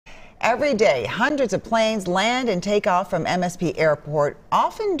Every day, hundreds of planes land and take off from MSP Airport,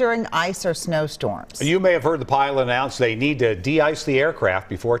 often during ice or snowstorms. You may have heard the pilot announce they need to de-ice the aircraft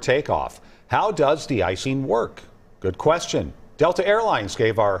before takeoff. How does de-icing work? Good question. Delta Airlines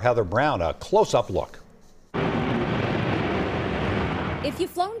gave our Heather Brown a close-up look. If you've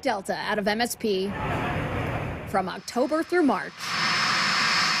flown Delta out of MSP from October through March,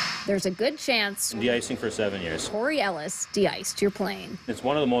 there's a good chance De-icing for 7 years. Corey Ellis de-iced your plane. It's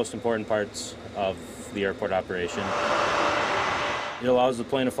one of the most important parts of the airport operation. It allows the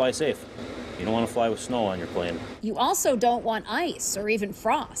plane to fly safe. You don't want to fly with snow on your plane. You also don't want ice or even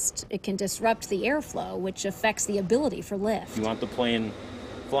frost. It can disrupt the airflow, which affects the ability for lift. You want the plane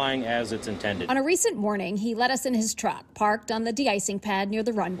flying as it's intended. On a recent morning, he let us in his truck, parked on the de-icing pad near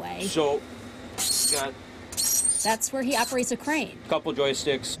the runway. So, got That's where he operates a crane a couple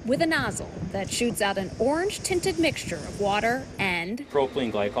joysticks, with a nozzle that shoots out an orange-tinted mixture of water and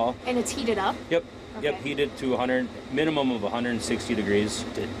propylene glycol. And it's heated up? Yep. Okay. Yep, heated to 100, minimum of 160 degrees.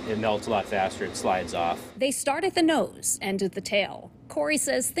 It melts a lot faster, it slides off. They start at the nose, end at the tail. Corey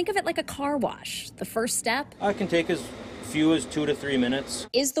says, think of it like a car wash. The first step It can take as few as 2 to 3 minutes.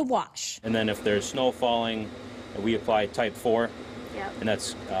 is the wash. And then if there's snow falling, we apply type 4. Yep. And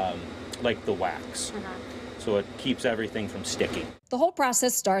that's like the wax. So it keeps everything from sticking. The whole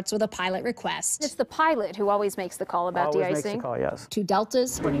process starts with a pilot request. It's the pilot who always makes the call about Always makes de-icing. the call, yes. To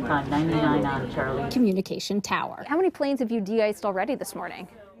Delta's 2599 on Charlie. communication tower. How many planes have you de-iced already this morning?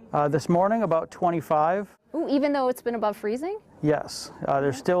 This morning, about 25. Ooh, even though it's been above freezing? Yes.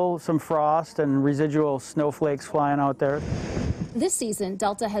 There's still some frost and residual snowflakes flying out there. This season,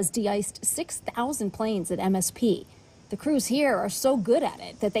 Delta has de-iced 6,000 planes at MSP. The crews here are so good at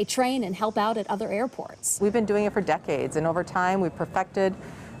it that they train and help out at other airports. We've been doing it for decades, and over time we've perfected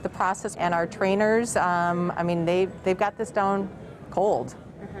the process, and our trainers, they've got this down cold,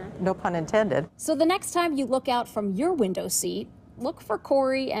 no pun intended. So the next time you look out from your window seat, look for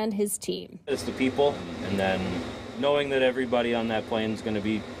Corey and his team. It's the people, and then knowing that everybody on that plane is going to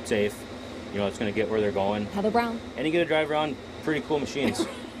be safe, it's going to get where they're going. Heather Brown. And you get to drive around pretty cool machines.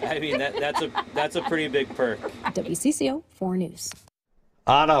 I mean, that's a pretty big perk. WCCO 4 News.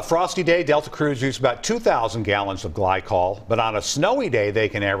 On a frosty day, Delta crews use about 2,000 gallons of glycol, but on a snowy day, they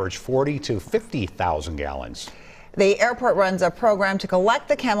can average 40 to 50,000 gallons. The airport runs a program to collect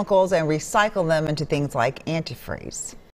the chemicals and recycle them into things like antifreeze.